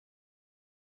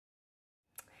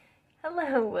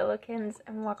Hello, Willowkins,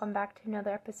 and welcome back to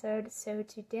another episode. So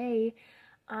today,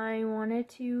 I wanted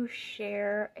to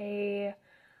share a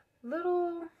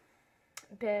little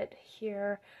bit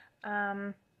here.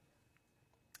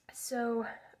 So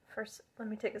first, let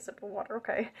me take a sip of water,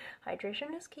 okay?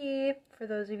 Hydration is key, for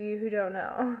those of you who don't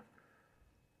know.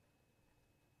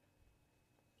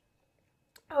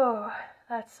 Oh,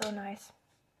 that's so nice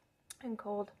and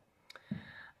cold.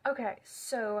 Okay,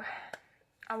 so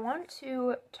I want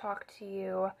to talk to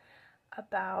you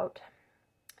about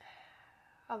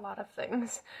a lot of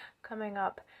things coming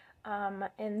up.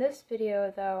 In this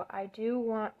video, though, I do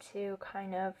want to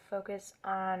kind of focus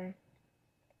on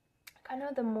kind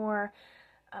of the more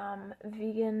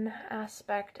vegan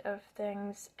aspect of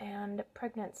things and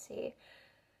pregnancy.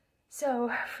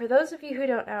 So, for those of you who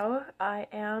don't know, I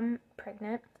am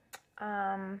pregnant.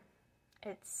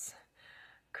 It's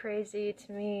crazy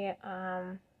to me.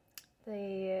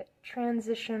 The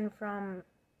transition from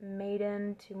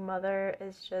maiden to mother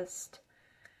is just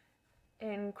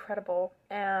incredible,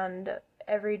 and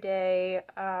every day,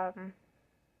 I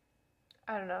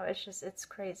don't know, it's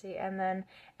crazy. And then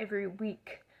every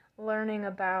week, learning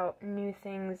about new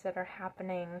things that are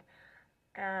happening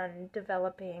and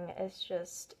developing is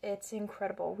just, it's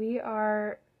incredible. We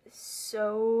are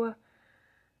so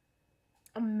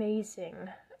amazing,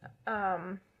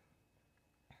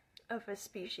 of a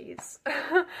species.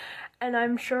 And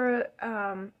I'm sure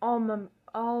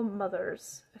all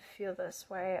mothers feel this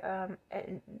way,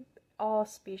 and all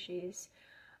species,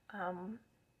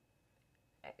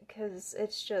 because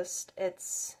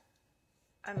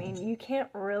I mean, you can't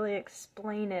really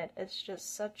explain it. It's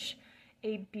just such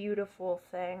a beautiful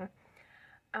thing.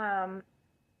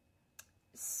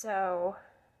 So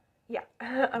yeah,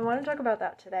 I want to talk about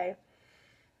that today.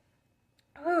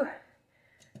 Whew.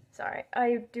 Sorry,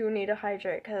 I do need to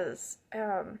hydrate because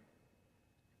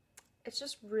it's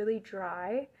just really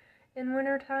dry in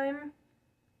wintertime.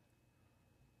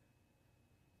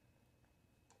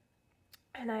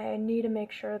 And I need to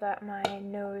make sure that my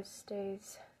nose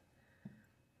stays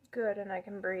good and I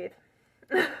can breathe.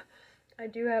 I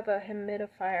do have a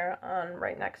humidifier on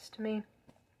right next to me.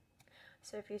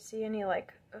 So if you see any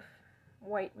like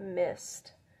white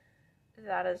mist,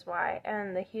 that is why.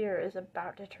 And the heater is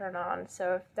about to turn on,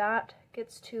 so if that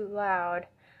gets too loud,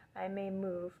 I may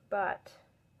move, but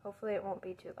hopefully it won't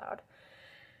be too loud.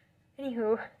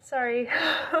 Anywho, sorry.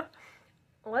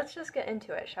 Let's just get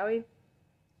into it, shall we?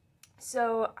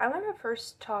 So I want to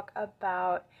first talk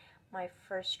about my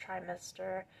first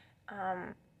trimester,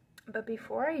 but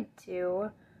before I do,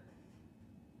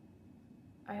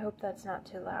 I hope that's not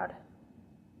too loud.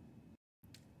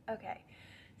 Okay,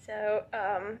 so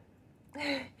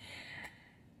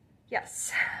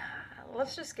yes,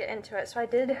 let's just get into it. So I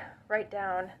did write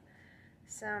down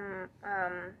some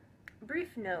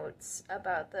brief notes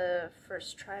about the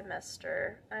first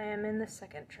trimester. I am in the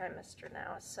second trimester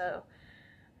now, so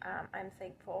I'm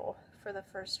thankful for the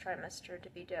first trimester to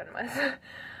be done with.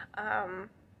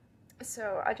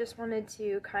 So I just wanted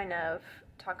to kind of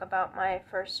talk about my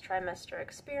first trimester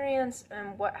experience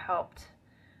and what helped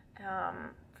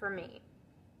for me,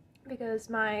 because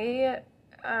my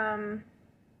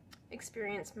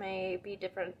experience may be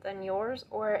different than yours,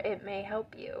 or it may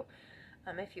help you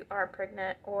if you are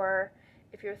pregnant, or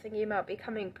if you're thinking about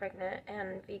becoming pregnant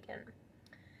and vegan.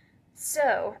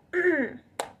 So,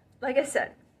 like I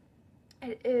said,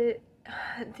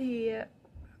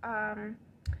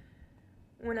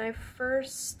 when I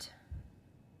first,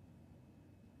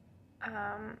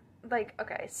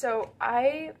 okay, so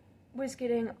I was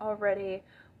getting already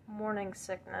morning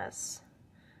sickness,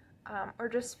 or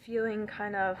just feeling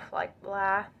kind of like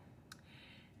blah,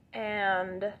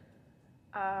 and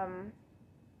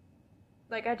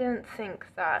like I didn't think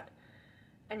that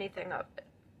anything of it.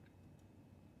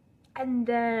 And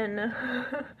then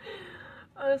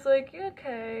I was like,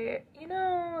 okay, you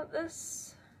know,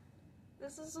 this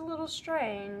is a little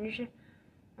strange.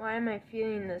 Why am I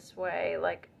feeling this way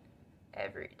like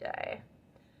every day?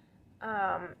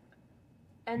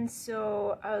 And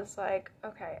so I was like,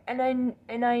 okay, and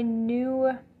I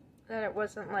knew that it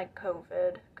wasn't like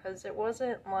COVID, because it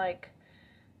wasn't like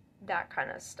that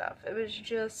kind of stuff. It was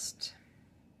just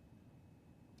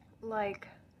like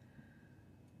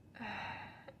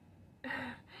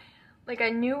like I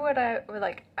knew what I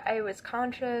was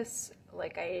conscious,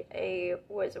 like I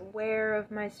was aware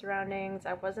of my surroundings.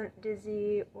 I wasn't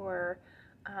dizzy or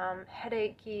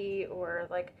headachy or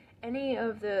like any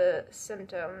of the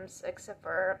symptoms except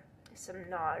for some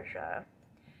nausea,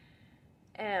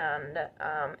 and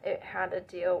it had to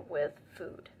deal with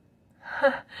food.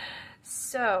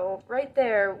 So right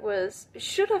there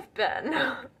should have been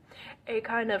a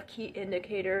kind of key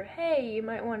indicator, hey, you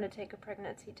might want to take a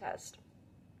pregnancy test.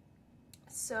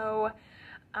 So,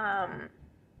 I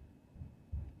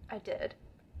did.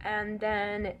 And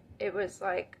then it was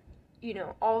like, you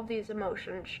know, all of these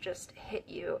emotions just hit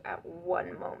you at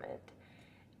one moment.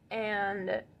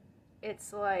 And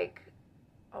it's like,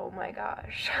 oh my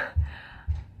gosh,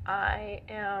 I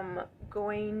am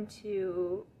going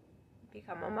to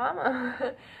become a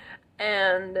mama.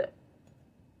 And,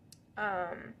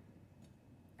 I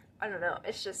don't know,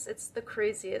 it's the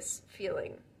craziest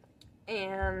feeling.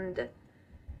 And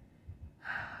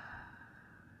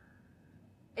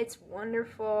it's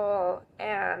wonderful,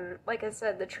 and like I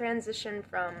said, the transition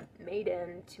from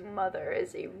maiden to mother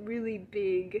is a really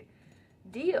big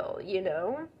deal, you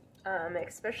know,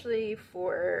 especially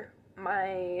for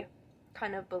my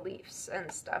kind of beliefs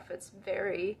and stuff. It's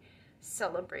very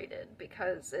celebrated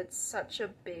because it's such a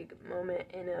big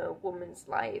moment in a woman's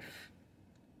life.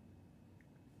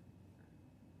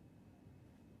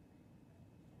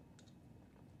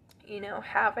 You know,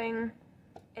 having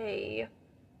a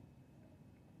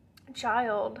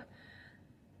child,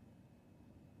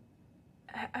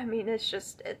 I mean,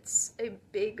 it's a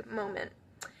big moment.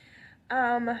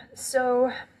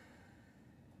 So,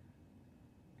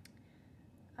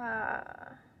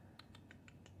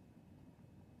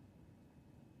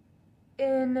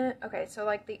 okay, so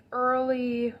like the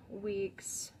early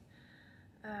weeks,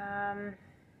 yeah,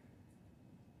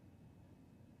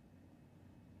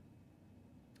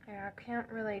 I can't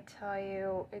really tell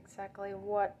you exactly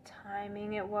what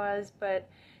timing it was, but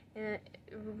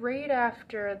right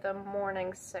after the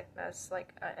morning sickness,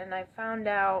 like, and I found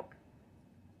out,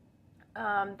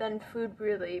 then food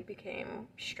really became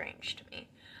strange to me.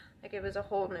 Like, it was a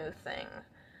whole new thing.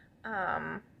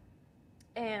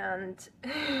 And,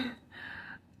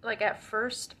 like, at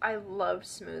first, I loved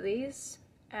smoothies,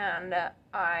 and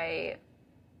I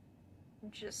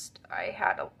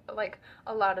had,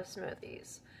 a lot of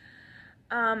smoothies.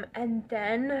 And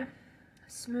then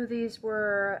smoothies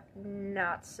were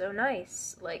not so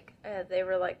nice. Like, they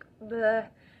were like, bleh,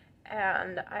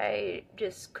 and I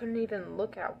just couldn't even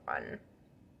look at one.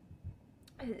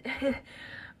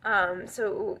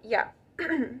 So, yeah,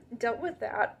 dealt with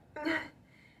that.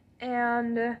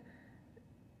 And,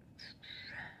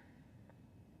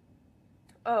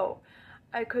 oh,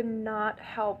 I could not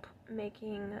help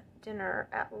making dinner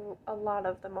at a lot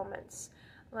of the moments.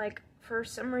 Like, for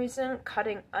some reason,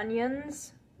 cutting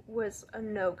onions was a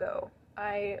no-go.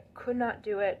 I could not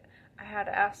do it. I had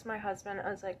to ask my husband. I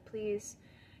was like, please,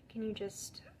 can you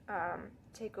just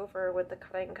take over with the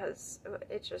cutting, because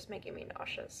it's just making me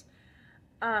nauseous.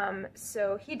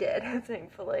 So he did,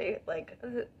 thankfully.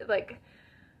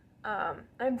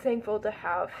 I'm thankful to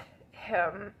have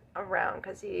him around,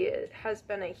 because he has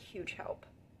been a huge help.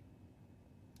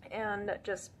 And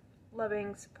just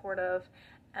loving, supportive,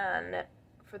 and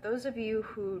for those of you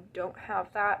who don't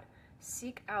have that,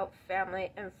 seek out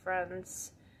family and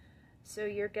friends so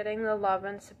you're getting the love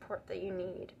and support that you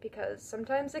need, because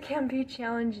sometimes it can be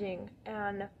challenging,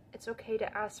 and it's okay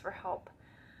to ask for help.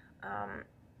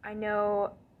 I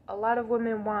know a lot of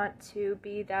women want to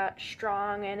be that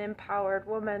strong and empowered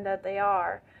woman that they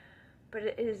are, but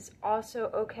it is also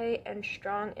okay and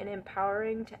strong and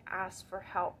empowering to ask for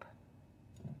help.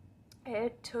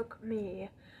 It took me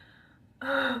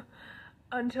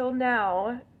until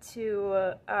now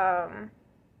to,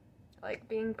 like,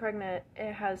 being pregnant,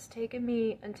 it has taken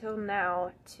me until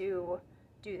now to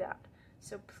do that.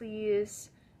 So please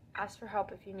ask for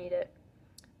help if you need it.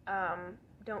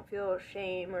 Don't feel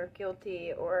shame or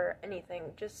guilty or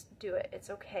anything. Just do it.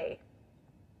 It's okay.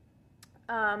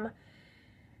 And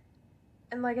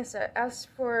like I said, as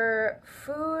for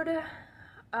food,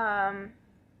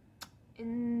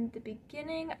 in the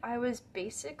beginning, I was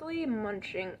basically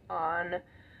munching on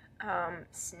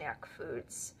snack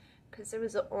foods, because it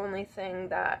was the only thing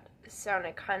that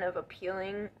sounded kind of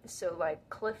appealing. So, like,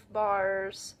 Cliff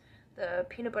Bars, the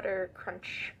peanut butter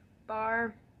crunch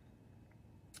bar,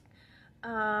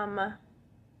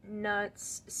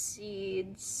 nuts,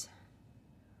 seeds,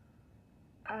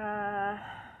 trying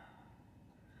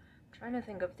to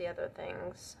think of the other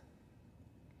things.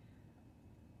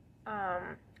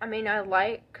 I mean, I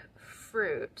like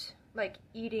fruit, like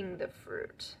eating the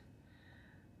fruit,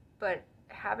 but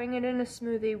having it in a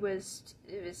smoothie it was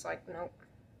like, nope,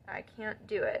 I can't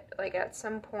do it, like, at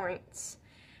some points.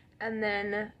 And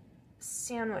then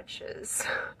sandwiches.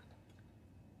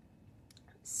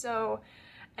 So,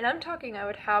 and I'm talking, I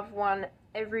would have one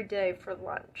every day for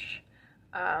lunch,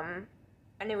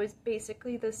 and it was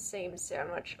basically the same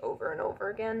sandwich over and over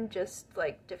again, just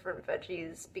like different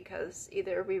veggies, because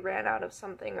either we ran out of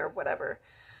something or whatever.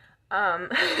 Um,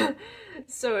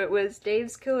 so it was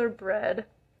Dave's Killer Bread,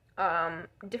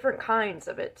 different kinds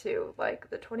of it too, like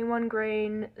the 21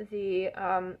 grain, the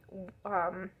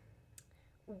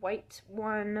white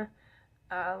one,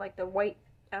 like the white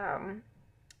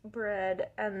bread,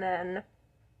 and then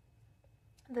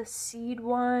the seed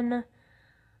one.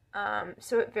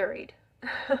 So it varied.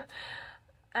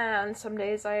 And some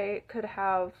days I could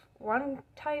have one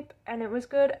type and it was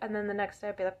good, and then the next day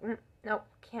I'd be like, nope,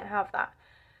 can't have that.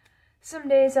 Some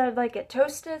days I'd like it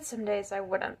toasted, some days I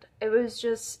wouldn't. It was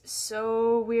just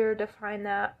so weird to find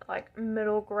that like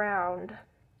middle ground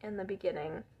in the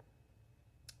beginning.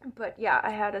 But yeah,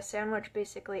 I had a sandwich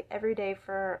basically every day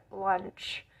for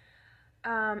lunch.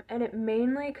 And it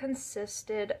mainly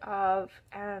consisted of,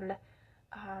 and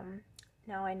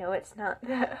now I know it's not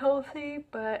that healthy,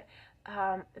 but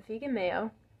vegan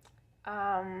mayo.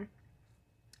 And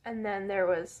then there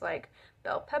was like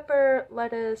bell pepper,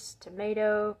 lettuce,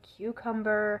 tomato,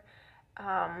 cucumber,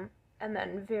 and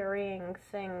then varying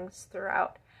things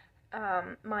throughout.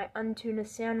 My untuna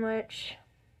sandwich,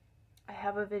 I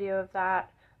have a video of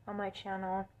that on my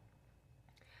channel.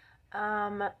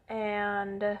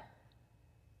 And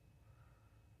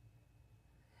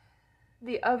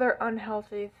the other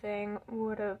unhealthy thing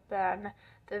would have been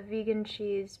the vegan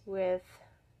cheese with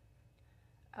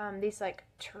these like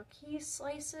turkey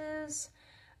slices.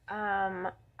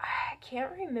 I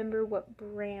can't remember what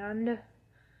brand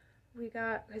we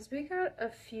got, because we got a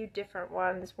few different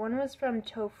ones. One was from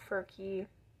Tofurkey,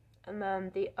 and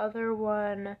then the other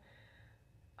one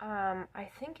I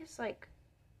think is like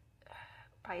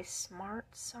by Smart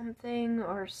something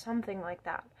or something like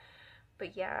that.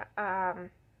 But yeah,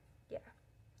 yeah.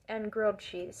 And grilled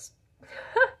cheese.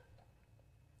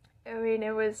 I mean,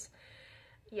 it was,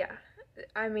 yeah.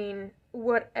 I mean,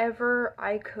 whatever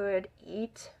I could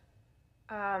eat,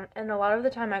 and a lot of the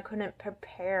time I couldn't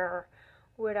prepare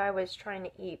what I was trying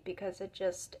to eat because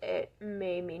it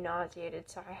made me nauseated,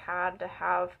 so I had to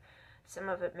have some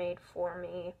of it made for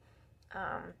me,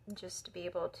 just to be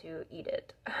able to eat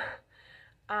it.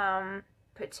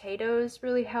 Potatoes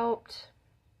really helped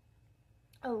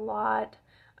a lot.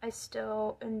 I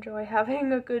still enjoy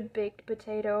having a good baked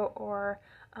potato or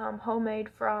homemade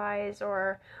fries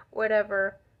or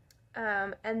whatever.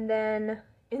 And then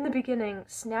in the beginning,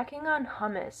 snacking on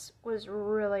hummus was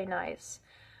really nice.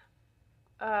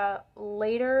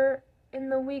 Later in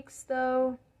the weeks,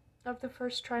 though, of the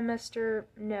first trimester,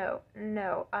 no,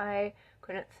 I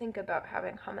couldn't think about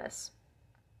having hummus.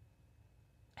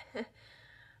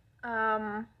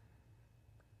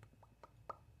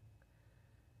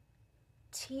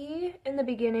 Tea in the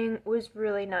beginning was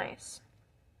really nice.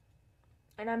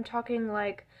 And I'm talking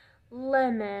like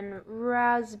lemon,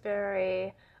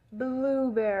 raspberry,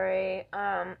 blueberry,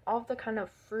 all the kind of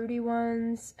fruity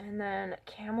ones, and then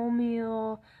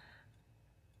chamomile.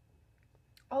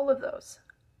 All of those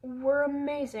were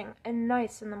amazing and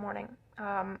nice in the morning.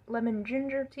 Lemon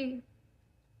ginger tea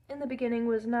in the beginning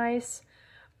was nice,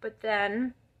 but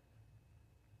then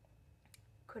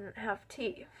couldn't have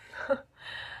tea.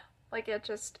 Like it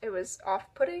was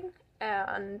off-putting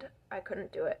and I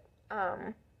couldn't do it.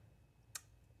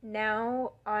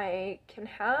 Now I can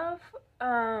have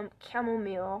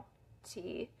chamomile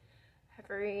tea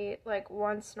every like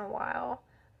once in a while.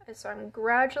 And so I'm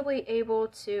gradually able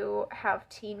to have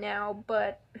tea now,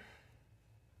 but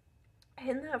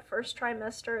in that first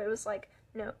trimester it was like,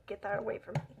 no, get that away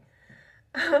from me.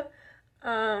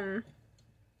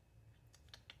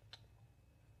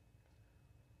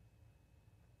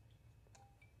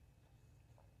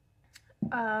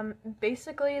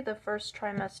 Basically the first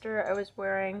trimester I was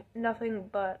wearing nothing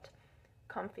but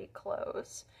comfy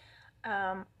clothes.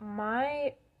 And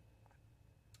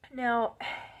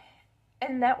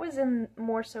that was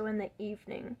more so in the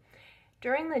evening.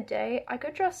 During the day, I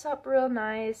could dress up real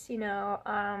nice,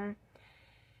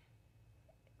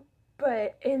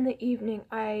 but in the evening,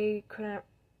 I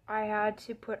had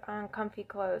to put on comfy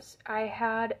clothes. I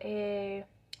had a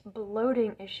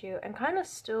bloating issue, and kind of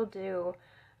still do,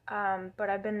 but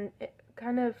I've been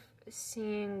kind of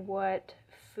seeing what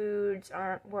foods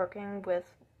aren't working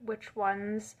with which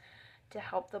ones to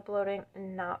help the bloating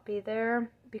not be there,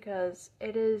 because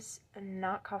it is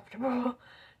not comfortable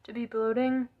to be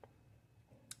bloating.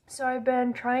 So I've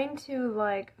been trying to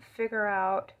like figure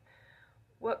out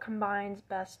what combines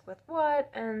best with what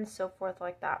and so forth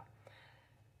like that.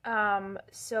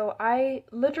 So I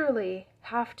literally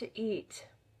have to eat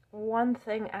one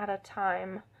thing at a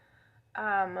time.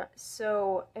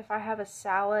 So if I have a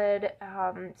salad,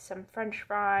 some french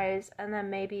fries, and then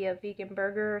maybe a vegan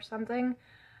burger or something,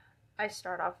 I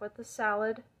start off with the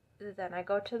salad, then I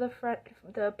go to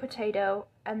the potato,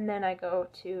 and then I go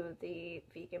to the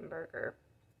vegan burger.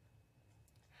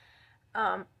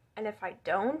 And if I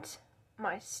don't,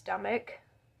 my stomach,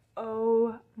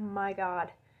 oh my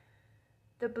god,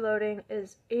 the bloating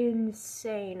is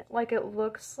insane. Like, it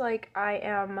looks like I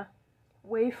am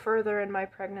way further in my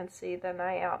pregnancy than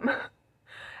I am.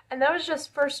 And that was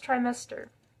just first trimester.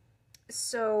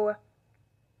 So,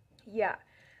 yeah.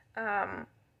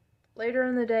 Later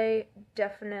in the day,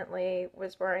 definitely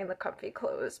was wearing the comfy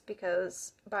clothes,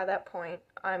 because by that point,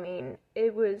 I mean,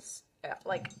 it was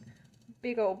like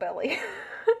big old belly.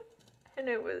 And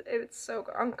it was so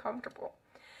uncomfortable.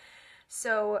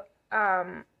 So,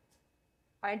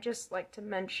 I just like to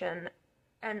mention,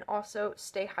 and also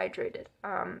stay hydrated,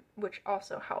 which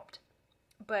also helped.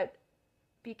 But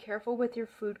be careful with your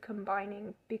food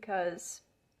combining,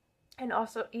 and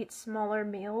also eat smaller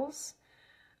meals,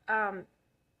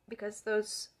 because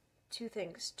those two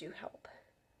things do help.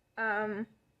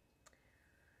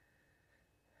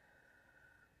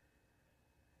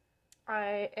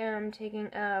 I am taking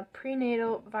a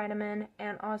prenatal vitamin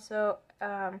and also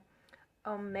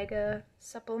omega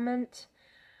supplement.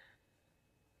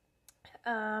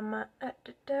 I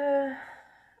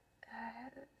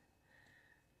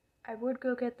would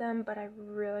go get them, but I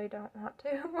really don't want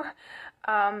to.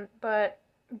 But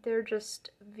they're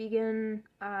just vegan,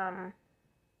 and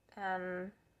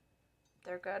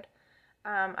they're good.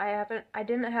 I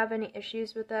didn't have any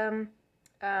issues with them.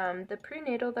 The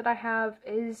prenatal that I have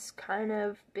is kind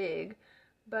of big,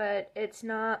 but it's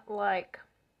not like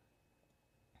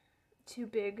too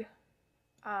big,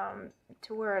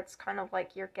 to where it's kind of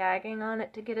like you're gagging on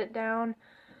it to get it down.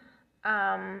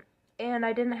 And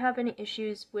I didn't have any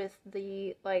issues with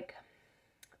the, like,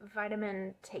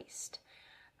 vitamin taste.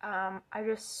 I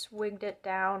just swigged it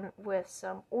down with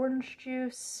some orange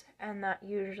juice, and that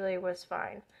usually was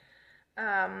fine.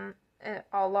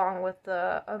 Along with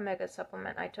the omega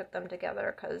supplement, I took them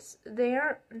together because they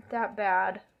aren't that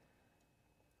bad.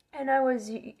 And I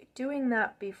was doing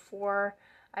that before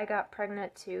I got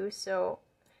pregnant too, so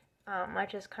I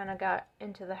just kind of got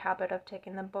into the habit of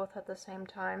taking them both at the same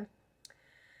time.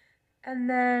 And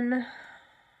then,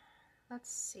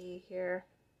 let's see here.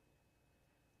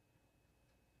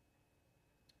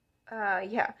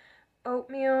 Yeah,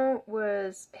 oatmeal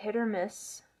was hit or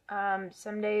miss.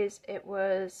 Some days it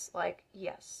was like,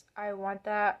 yes, I want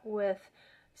that with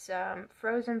some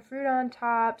frozen fruit on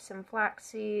top, some flax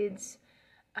seeds,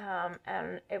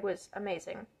 and it was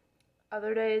amazing.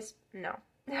 Other days, no.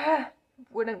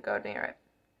 Wouldn't go near it.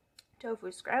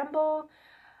 Tofu scramble.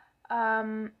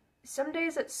 Some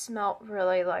days it smelt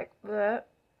really like bleh,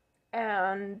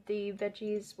 and the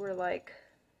veggies were like,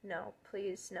 no,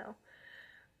 please, no.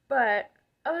 But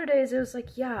other days it was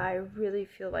like, yeah, I really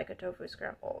feel like a tofu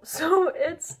scramble. So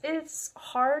it's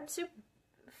hard to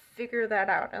figure that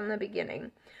out in the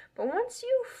beginning. But once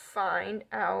you find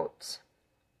out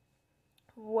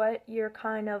what you're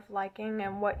kind of liking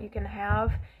and what you can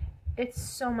have, it's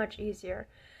so much easier.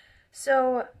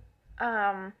 So,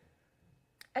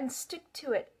 and stick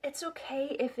to it. It's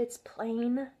okay if it's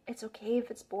plain. It's okay if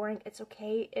it's boring. It's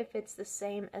okay if it's the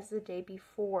same as the day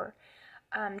before.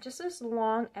 Just as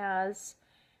long as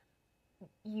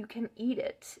you can eat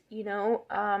it, you know?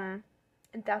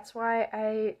 That's why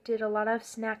I did a lot of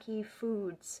snacky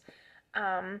foods.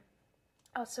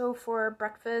 Also for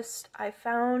breakfast, I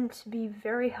found to be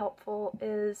very helpful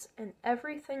is an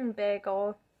everything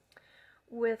bagel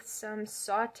with some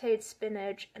sauteed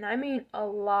spinach, and I mean a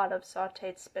lot of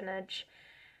sauteed spinach,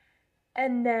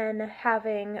 and then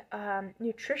having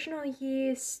nutritional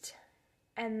yeast,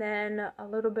 and then a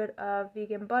little bit of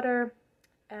vegan butter,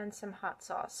 and some hot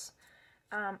sauce.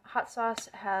 Hot sauce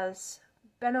has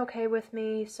been okay with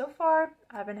me so far.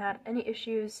 I haven't had any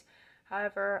issues.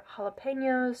 However,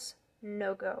 jalapenos,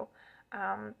 no go.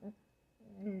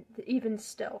 Even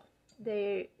still,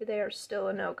 they are still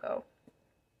a no go.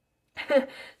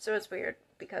 So it's weird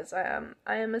because I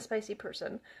am a spicy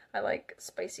person. I like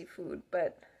spicy food,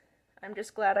 but I'm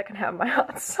just glad I can have my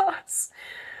hot sauce.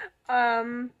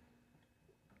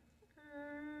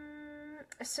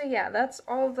 So yeah, that's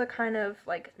all the kind of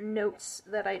like notes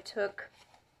that I took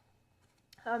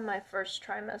on my first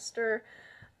trimester.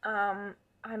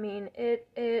 I mean,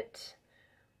 it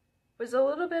was a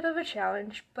little bit of a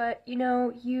challenge, but you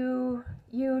know, you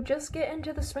just get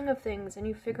into the swing of things and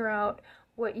you figure out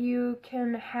what you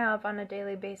can have on a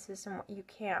daily basis and what you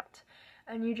can't,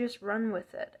 and you just run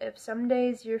with it. If some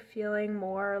days you're feeling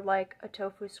more like a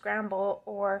tofu scramble,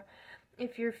 or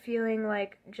if you're feeling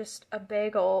like just a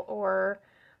bagel or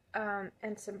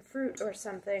and some fruit or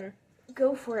something,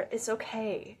 go for it. It's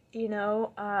okay, you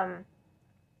know.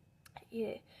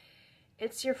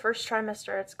 it's your first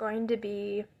trimester. It's going to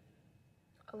be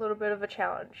a little bit of a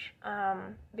challenge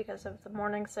because of the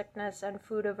morning sickness and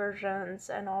food aversions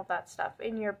and all that stuff.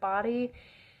 And your body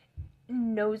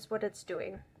knows what it's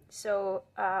doing. So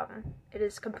it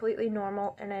is completely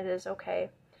normal and it is okay.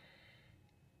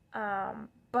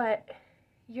 But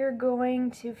you're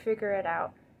going to figure it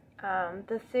out.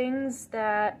 The things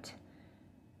that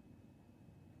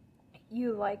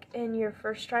you like in your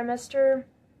first trimester,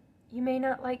 you may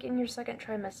not like in your second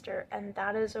trimester, and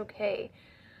that is okay.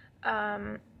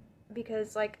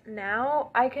 Because like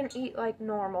now I can eat like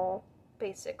normal,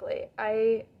 basically.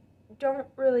 I don't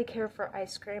really care for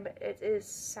ice cream. It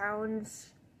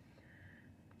sounds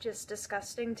just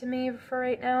disgusting to me for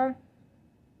right now,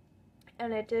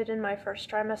 and it did in my first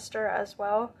trimester as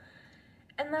well,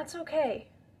 and that's okay,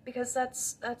 because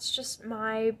that's just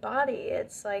my body.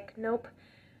 It's like, nope,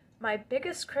 my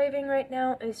biggest craving right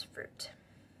now is fruit.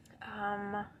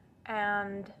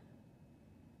 And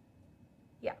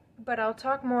yeah, but I'll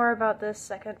talk more about this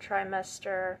second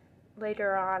trimester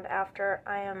later on after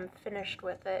I am finished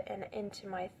with it and into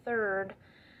my third.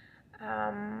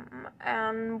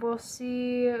 And we'll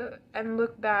see and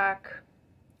look back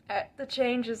at the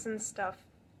changes and stuff.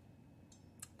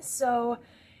 So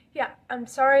yeah, I'm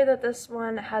sorry that this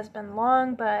one has been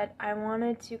long, but I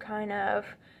wanted to kind of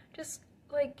just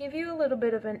like give you a little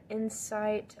bit of an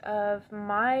insight of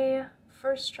my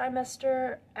first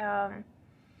trimester,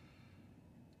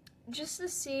 just to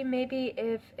see maybe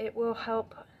if it will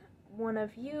help one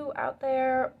of you out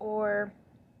there, or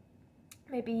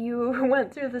maybe you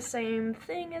went through the same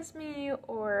thing as me,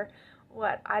 or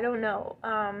what, I don't know.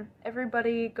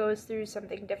 Everybody goes through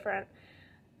something different,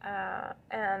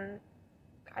 and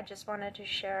I just wanted to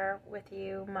share with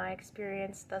you my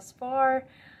experience thus far.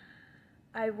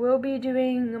 I will be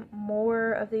doing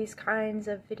more of these kinds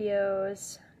of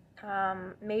videos,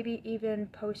 maybe even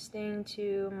posting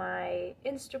to my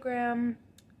Instagram,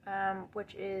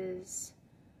 which is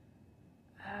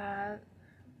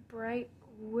Bright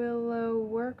Willow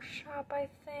Workshop, I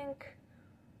think.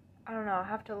 I don't know, I'll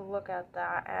have to look at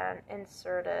that and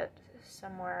insert it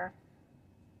somewhere,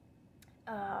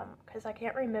 because I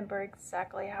can't remember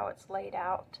exactly how it's laid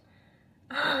out.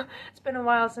 It's been a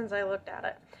while since I looked at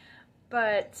it.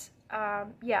 But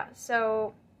yeah,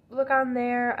 so look on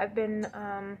there. I've been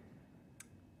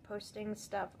posting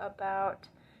stuff about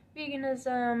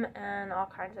veganism and all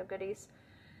kinds of goodies.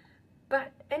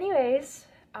 But anyways,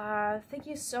 thank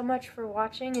you so much for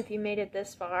watching. If you made it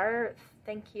this far,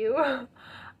 thank you.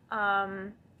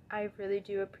 I really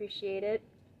do appreciate it.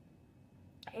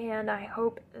 And I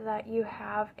hope that you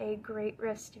have a great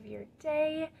rest of your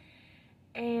day.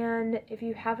 And if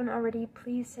you haven't already,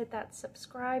 please hit that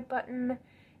subscribe button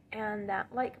and that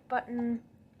like button,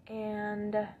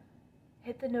 and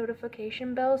hit the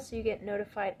notification bell so you get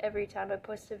notified every time I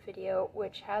post a video,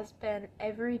 which has been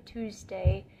every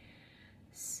Tuesday.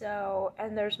 So,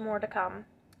 and there's more to come.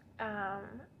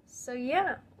 So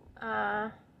yeah,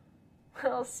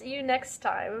 I'll see you next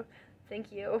time.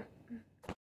 Thank you.